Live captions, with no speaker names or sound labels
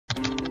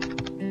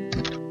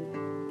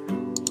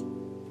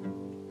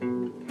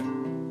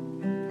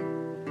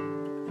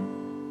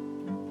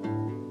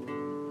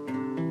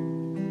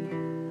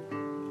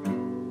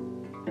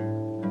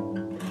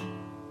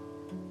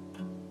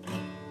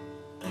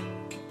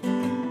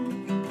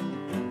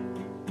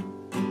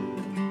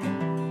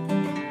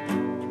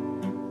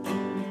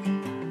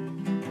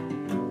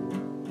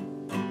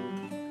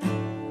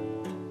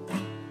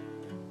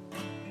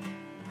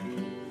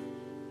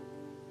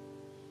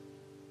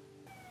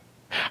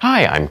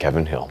Hi, I'm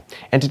Kevin Hill,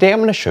 and today I'm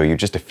going to show you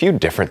just a few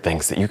different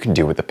things that you can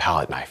do with the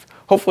palette knife.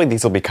 Hopefully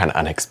these will be kind of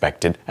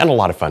unexpected and a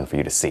lot of fun for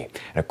you to see.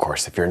 And of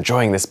course, if you're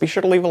enjoying this, be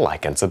sure to leave a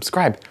like and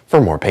subscribe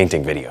for more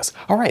painting videos.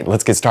 All right,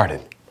 let's get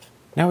started.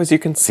 Now, as you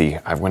can see,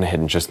 I went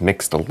ahead and just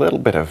mixed a little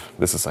bit of,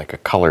 this is like a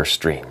color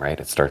stream, right?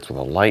 It starts with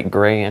a light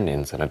gray and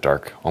ends in a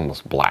dark,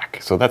 almost black.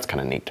 So that's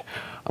kind of neat.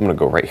 I'm going to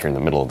go right here in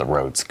the middle of the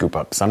road, scoop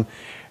up some.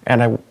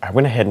 And I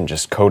went ahead and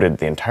just coated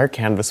the entire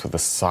canvas with a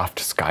soft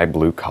sky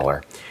blue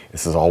color.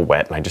 This is all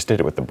wet, and I just did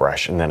it with the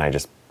brush, and then I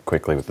just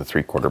quickly with the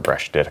 3/4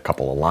 brush did a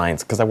couple of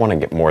lines because I want to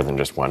get more than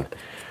just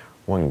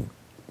one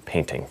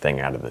painting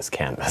thing out of this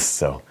canvas.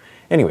 So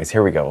anyways,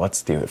 here we go.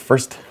 Let's do it. The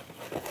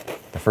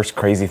first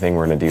crazy thing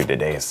we're going to do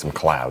today is some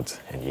clouds.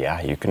 And yeah,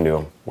 you can do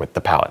them with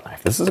the palette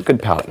knife. This is a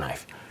good palette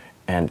knife,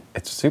 and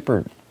it's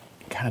super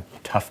kind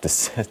of tough to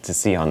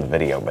see on the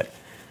video, but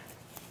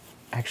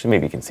actually,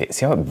 maybe you can see it.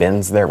 See how it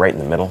bends there right in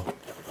the middle?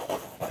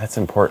 That's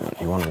important.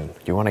 You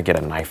want to get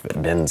a knife that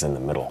bends in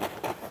the middle,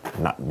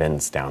 not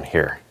bends down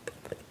here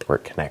where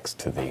it connects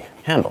to the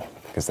handle,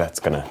 because that's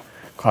going to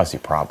cause you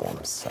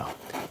problems. So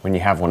when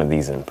you have one of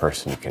these in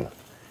person,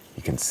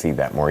 you can see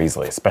that more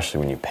easily, especially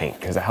when you paint,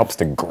 because it helps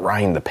to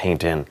grind the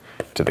paint in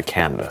to the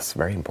canvas.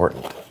 Very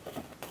important.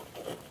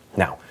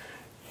 Now,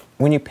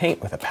 when you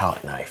paint with a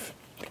palette knife,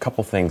 a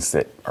couple things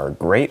that are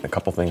great and a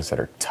couple things that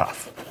are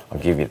tough. I'll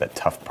give you the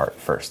tough part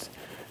first.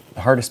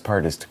 The hardest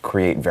part is to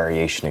create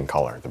variation in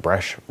color. The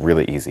brush,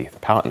 really easy. The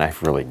palette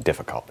knife, really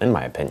difficult, in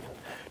my opinion,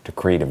 to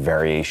create a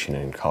variation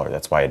in color.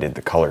 That's why I did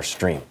the color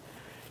stream.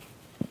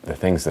 The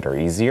things that are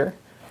easier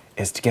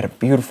is to get a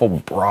beautiful,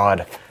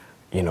 broad,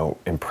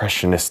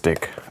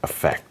 impressionistic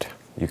effect.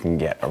 You can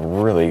get a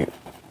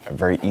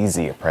very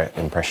easy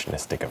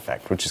impressionistic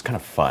effect, which is kind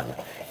of fun.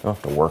 You don't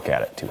have to work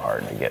at it too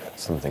hard to get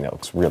something that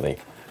looks really,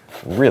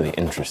 really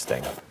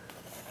interesting.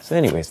 So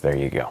anyways, there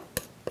you go.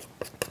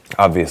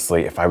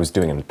 Obviously, if I was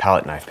doing a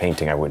palette knife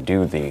painting, I would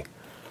do the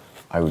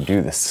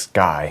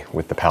sky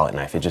with the palette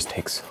knife. It just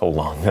takes so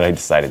long that I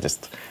decided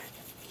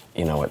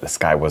the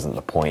sky wasn't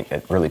the point.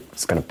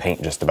 It's going to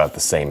paint just about the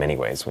same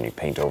anyways. When you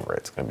paint over it,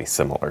 it's going to be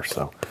similar.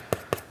 So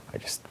I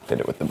just did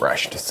it with the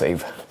brush to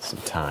save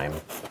some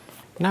time.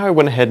 Now I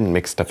went ahead and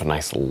mixed up a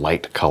nice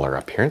light color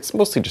up here. It's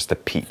mostly just a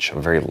peach, a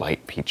very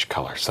light peach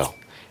color. So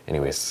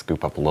anyways,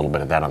 scoop up a little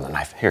bit of that on the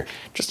knife. Here,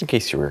 just in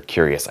case you were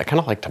curious, I kind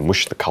of like to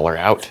mush the color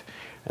out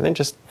and then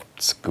just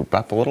scoop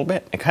up a little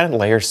bit. It kind of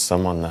layers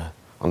some on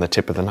the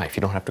tip of the knife.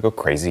 You don't have to go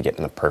crazy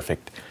getting the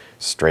perfect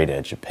straight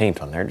edge of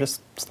paint on there.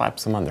 Just slap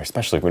some on there,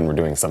 especially when we're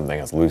doing something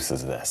as loose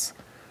as this.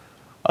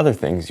 Other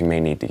things you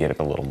may need to get it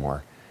a little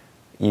more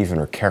even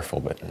or careful,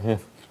 but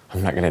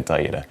I'm not going to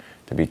tell you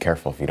to be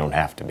careful if you don't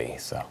have to be.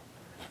 So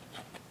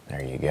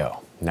there you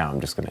go. Now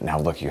I'm just going to, now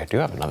look, you do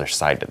have another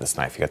side to this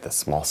knife. You got the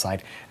small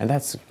side, and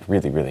that's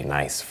really, really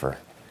nice for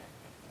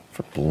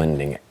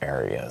blending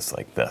areas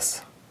like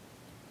this.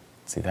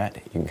 See that?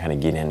 You can kind of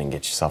get in and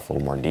get yourself a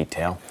little more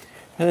detail.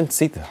 And then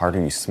see, the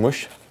harder you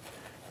smush,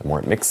 the more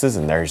it mixes,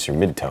 and there's your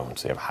midtone.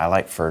 So you have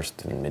highlight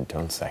first and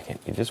midtone second.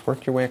 You just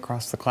work your way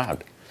across the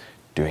cloud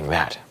doing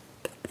that.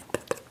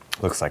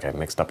 Looks like I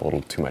mixed up a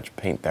little too much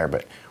paint there,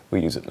 but we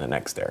use it in the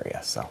next area.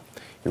 So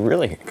you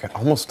really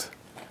almost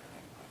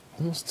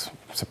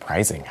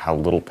surprising how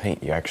little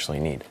paint you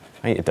actually need.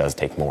 I mean, it does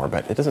take more,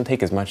 but it doesn't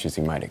take as much as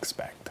you might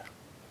expect.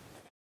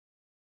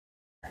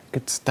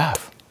 Good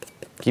stuff.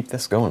 Keep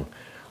this going.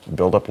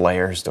 Build up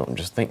layers. Don't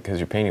just think because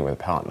you're painting with a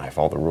palette knife,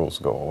 all the rules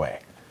go away.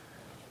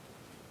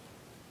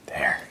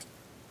 There.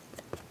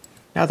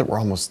 Now that we're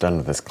almost done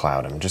with this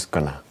cloud, I'm just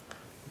gonna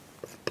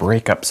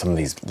break up some of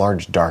these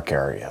large dark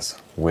areas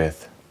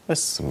with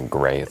some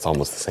gray. It's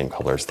almost the same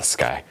color as the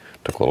sky.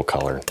 Took a little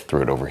color and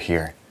threw it over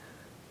here.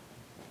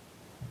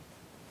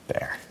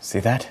 There.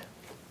 See that?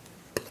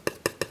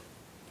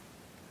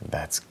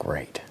 That's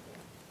great.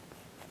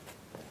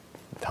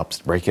 It helps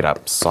break it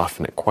up,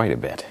 soften it quite a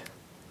bit.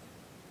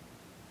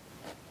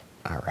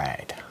 All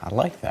right, I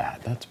like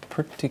that. That's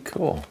pretty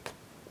cool.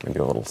 Maybe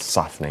a little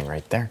softening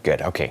right there. Good.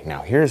 Okay,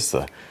 now here's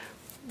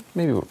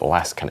maybe the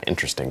last kind of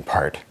interesting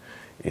part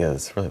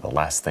is really the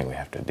last thing we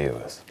have to do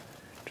is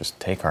just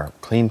take our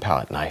clean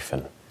palette knife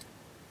and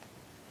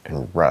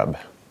rub.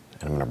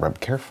 And I'm going to rub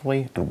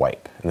carefully and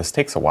wipe. And this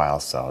takes a while,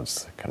 so I'll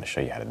just kind of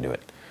show you how to do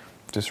it.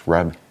 Just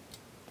rub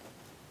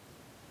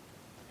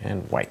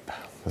and wipe.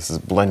 This is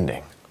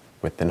blending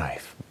with the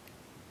knife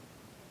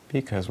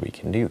because we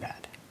can do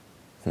that.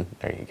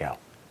 There you go.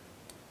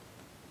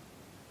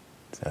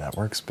 So that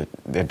works, but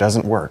it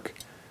doesn't work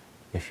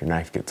if your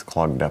knife gets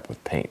clogged up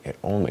with paint. It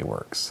only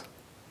works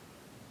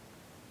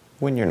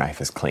when your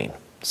knife is clean.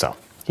 So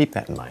keep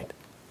that in mind.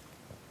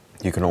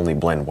 You can only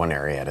blend one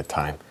area at a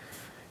time,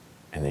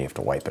 and then you have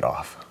to wipe it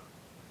off.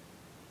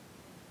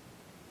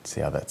 See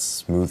how that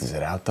smooths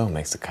it out though?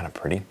 Makes it kind of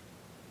pretty.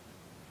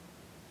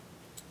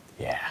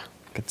 Yeah,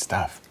 good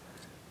stuff.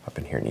 Up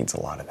in here needs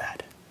a lot of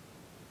that.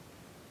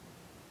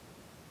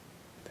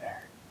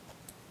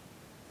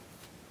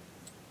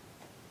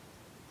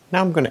 Now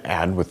I'm going to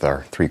add with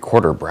our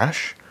 3/4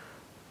 brush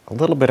a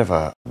little bit of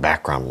a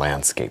background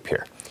landscape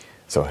here.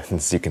 So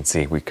as you can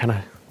see, we kind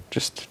of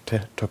just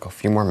took a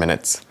few more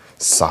minutes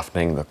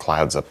softening the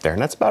clouds up there. And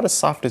that's about as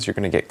soft as you're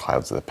going to get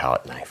clouds with a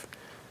palette knife.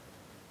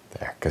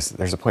 There, because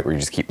there's a point where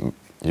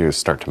you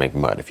start to make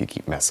mud if you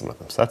keep messing with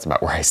them. So that's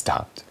about where I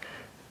stopped.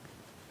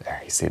 There,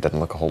 you see it doesn't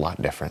look a whole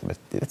lot different, but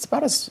it's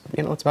about as,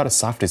 it's about as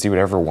soft as you would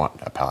ever want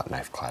a palette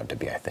knife cloud to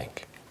be, I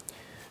think.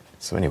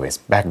 So anyways,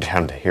 back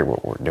down to here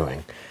what we're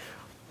doing.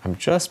 I'm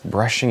just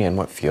brushing in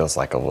what feels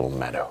like a little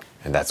meadow,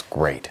 and that's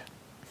great.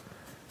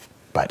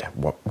 But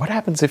what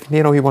happens if,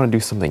 you want to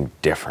do something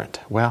different?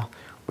 Well,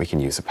 we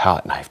can use a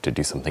palette knife to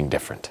do something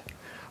different.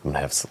 I'm going to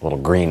have a little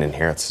green in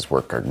here. Let's just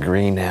work our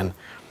green in.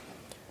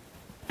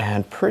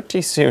 And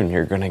pretty soon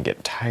you're going to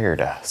get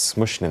tired of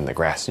smushing in the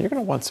grass, and you're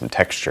going to want some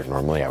texture.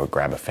 Normally I would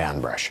grab a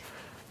fan brush.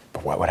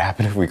 But what would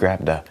happen if we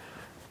grabbed a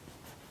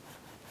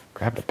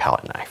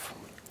palette knife?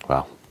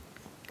 Well,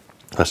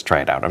 let's try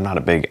it out. I'm not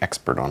a big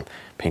expert on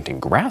painting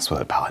grass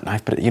with a palette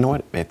knife, but you know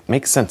what? It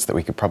makes sense that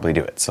we could probably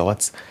do it. So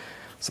let's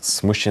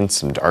smush in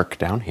some dark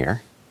down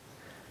here.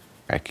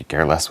 I could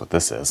care less what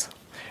this is.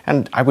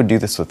 And I would do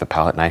this with the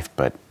palette knife,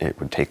 but it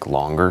would take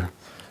longer.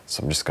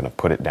 So I'm just going to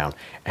put it down.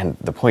 And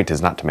the point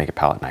is not to make a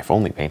palette knife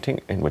only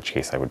painting, in which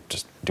case I would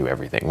just do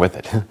everything with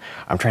it.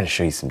 I'm trying to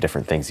show you some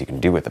different things you can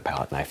do with a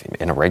palette knife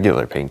in a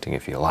regular painting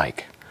if you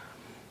like.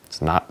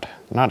 It's not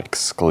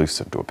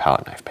exclusive to a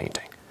palette knife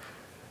painting.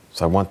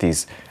 So I want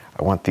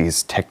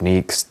these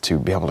techniques to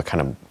be able to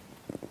kind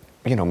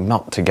of,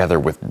 melt together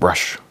with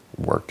brush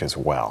work as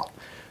well.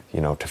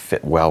 To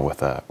fit well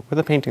with a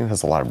painting that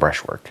has a lot of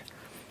brush work.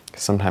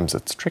 Sometimes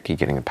it's tricky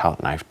getting a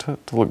palette knife to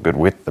look good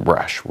with the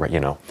brush, right?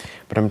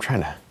 But I'm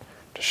trying to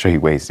show you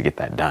ways to get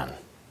that done,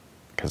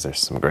 because there's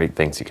some great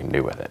things you can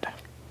do with it.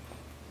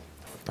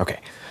 Okay,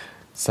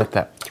 set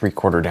that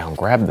 3/4 down,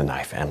 grab the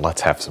knife, and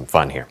let's have some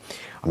fun here.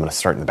 I'm going to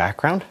start in the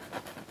background,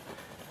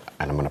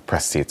 and I'm going to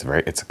press, see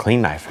it's a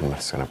clean knife, and I'm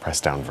just going to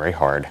press down very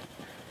hard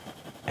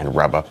and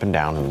rub up and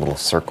down in little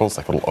circles,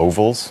 like little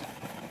ovals.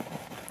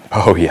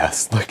 Oh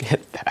yes, look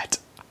at that.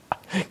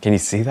 Can you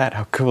see that?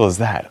 How cool is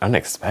that?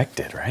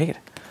 Unexpected, right?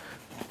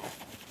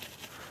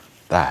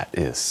 That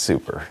is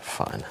super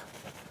fun.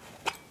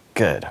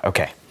 Good,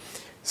 okay.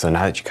 So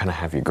now that you kind of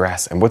have your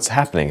grass, and what's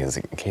happening is,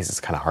 in case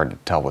it's kind of hard to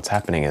tell, what's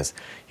happening is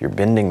you're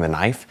bending the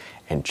knife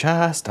and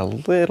just a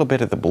little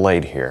bit of the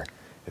blade here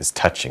is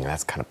touching.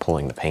 That's kind of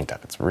pulling the paint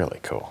up. It's really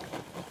cool.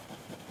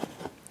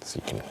 So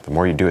the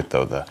more you do it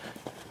though, the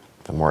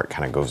more it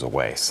kind of goes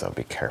away, so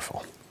be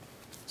careful.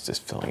 It's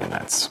just filling in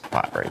that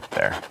spot right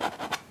there.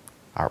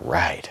 All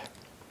right.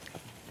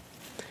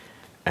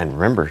 And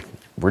remember,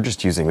 we're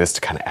just using this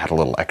to kind of add a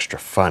little extra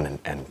fun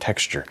and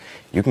texture.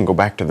 You can go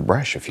back to the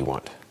brush if you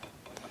want.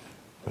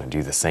 I'm going to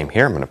do the same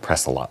here. I'm going to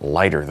press a lot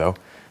lighter though,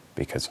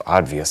 because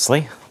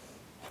obviously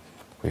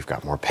we've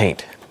got more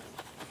paint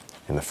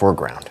in the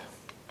foreground.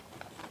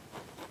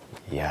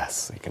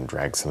 Yes, you can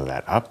drag some of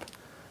that up.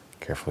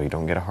 Careful you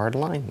don't get a hard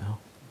line though.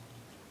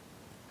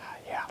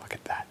 Yeah, look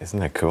at that. Isn't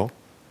that cool?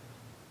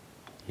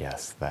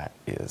 Yes, that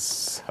is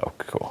so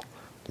cool.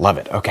 Love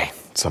it. Okay,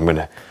 so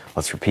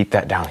let's repeat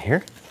that down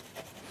here.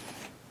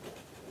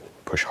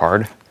 Push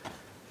hard.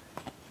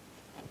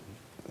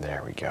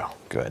 There we go,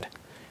 good.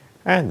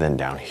 And then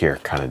down here,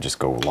 kind of just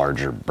go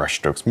larger brush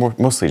strokes,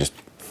 mostly just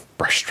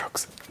brush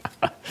strokes.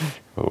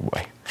 Oh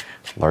boy,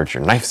 larger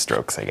knife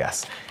strokes, I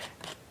guess.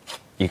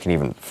 You can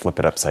even flip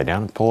it upside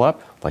down and pull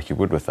up like you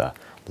would with a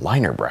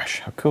liner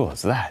brush. How cool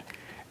is that?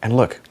 And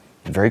look,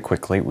 very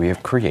quickly we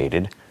have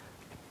created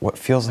what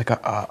feels like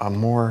a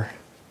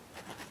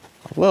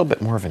little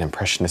bit more of an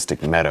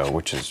impressionistic meadow,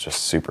 which is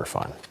just super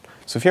fun.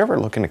 So if you're ever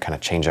looking to kind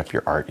of change up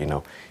your art,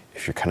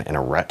 if you're kind of in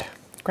a rut,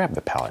 grab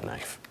the palette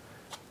knife.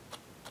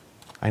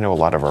 I know a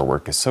lot of our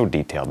work is so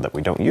detailed that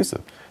we don't use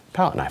the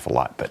palette knife a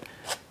lot, but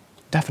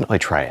definitely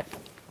try it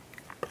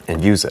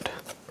and use it.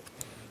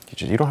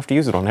 You don't have to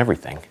use it on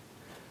everything,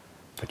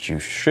 but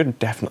you should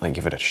definitely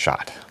give it a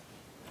shot,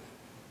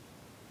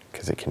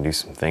 because it can do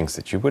some things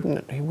that you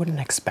wouldn't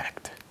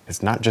expect.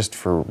 It's not just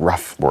for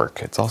rough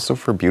work, it's also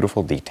for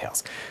beautiful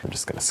details. I'm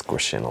just going to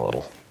squish in a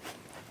little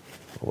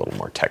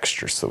more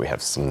texture so we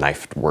have some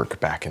knifed work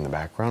back in the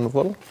background a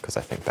little, because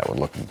I think that would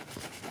look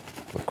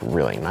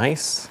really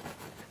nice.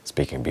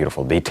 Speaking of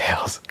beautiful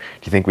details, do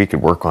you think we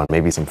could work on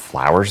maybe some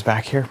flowers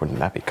back here? Wouldn't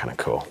that be kind of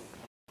cool?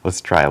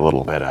 Let's try a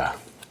little bit of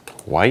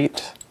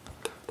white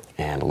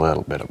and a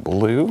little bit of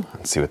blue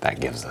and see what that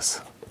gives us.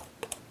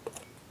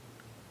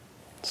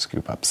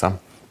 Scoop up some.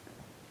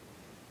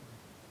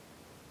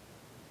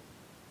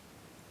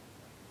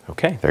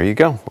 Okay, there you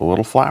go, a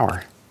little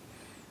flower.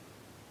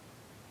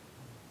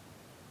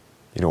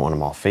 You don't want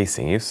them all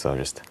facing you, so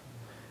just,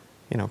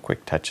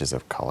 quick touches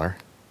of color.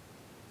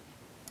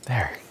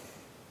 There.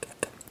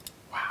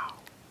 Wow.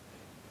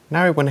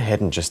 Now I went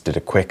ahead and just did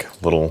a quick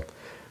little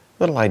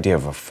idea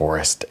of a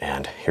forest,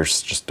 and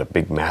here's just a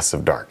big mass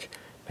of dark.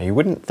 Now you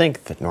wouldn't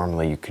think that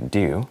normally you could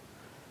do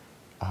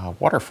a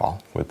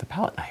waterfall with the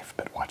palette knife,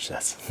 but watch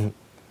this.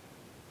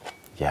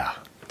 Yeah,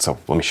 so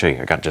let me show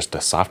you. I got just a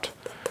soft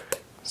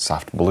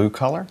blue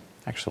color,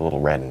 actually a little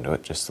red into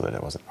it just so that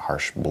it wasn't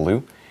harsh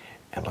blue.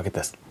 And look at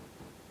this.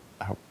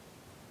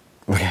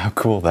 how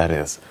cool that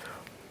is.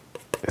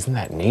 Isn't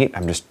that neat?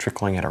 I'm just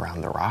trickling it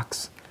around the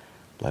rocks.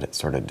 Let it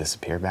sort of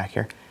disappear back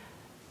here.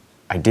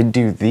 I did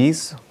do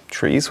these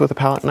trees with a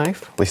palette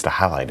knife. At least I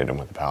highlighted them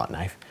with a palette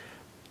knife.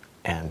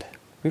 And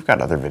we've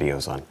got other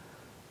videos on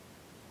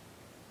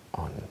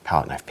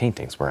palette knife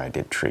paintings where I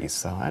did trees.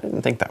 So I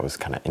didn't think that was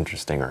kind of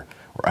interesting or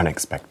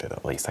unexpected,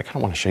 at least. I kind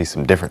of want to show you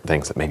some different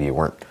things that maybe you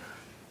weren't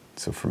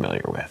so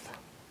familiar with.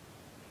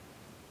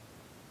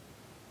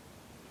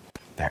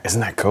 There,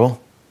 isn't that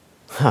cool?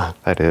 Huh,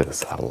 that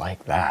is. I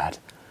like that.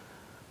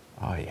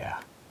 Oh yeah.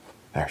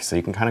 There, so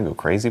you can kind of go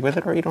crazy with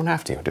it or you don't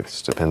have to. It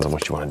just depends on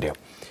what you want to do.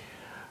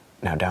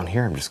 Now down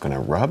here I'm just going to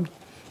rub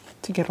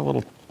to get a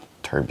little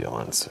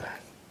turbulence, or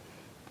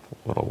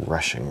a little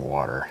rushing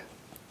water,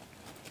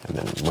 and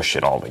then mush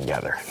it all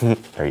together.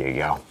 There you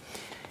go.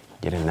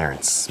 Get in there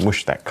and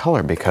smush that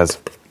color because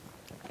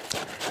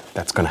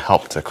that's going to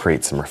help to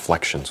create some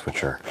reflections,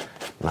 which are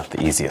not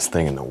the easiest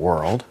thing in the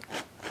world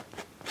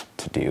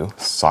to do.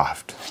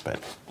 Soft, but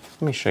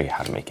let me show you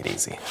how to make it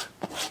easy.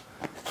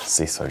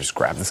 See, so just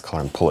grab this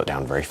color and pull it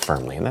down very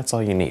firmly, and that's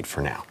all you need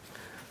for now.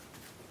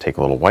 Take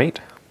a little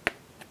white,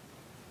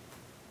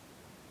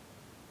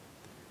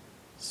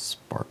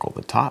 sparkle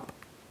the top.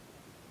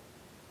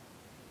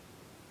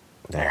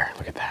 There,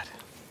 look at that.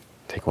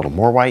 Take a little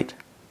more white,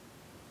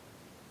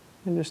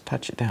 and just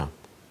touch it down.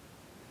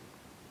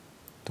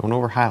 Don't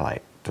over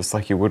highlight, just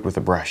like you would with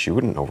a brush. You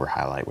wouldn't over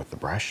highlight with the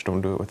brush.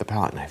 Don't do it with a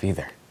palette knife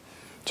either.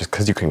 Just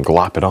because you can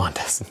glop it on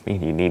doesn't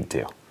mean you need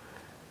to.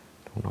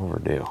 Don't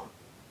overdo.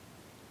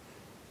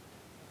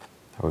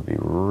 I would be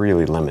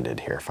really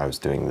limited here if I was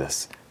doing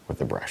this with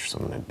the brush. So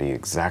I'm going to be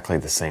exactly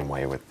the same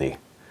way with the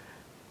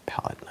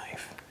palette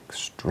knife.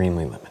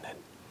 Extremely limited.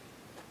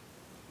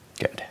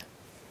 Good.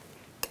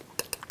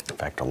 In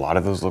fact, a lot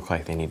of those look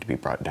like they need to be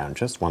brought down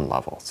just one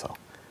level. So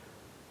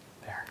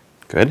there.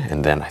 Good.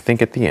 And then I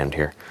think at the end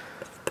here,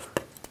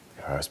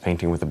 if I was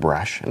painting with a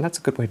brush, and that's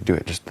a good way to do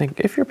it. Just think,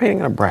 if you're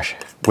painting on a brush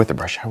with a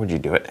brush, how would you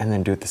do it? And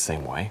then do it the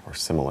same way or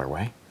similar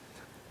way.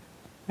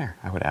 There,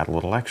 I would add a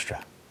little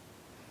extra.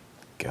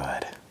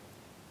 Good.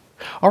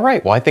 All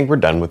right, well, I think we're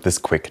done with this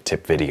quick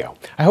tip video.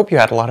 I hope you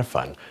had a lot of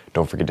fun.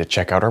 Don't forget to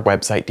check out our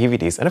website,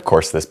 DVDs, and of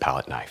course this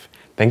palette knife.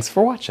 Thanks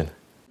for watching.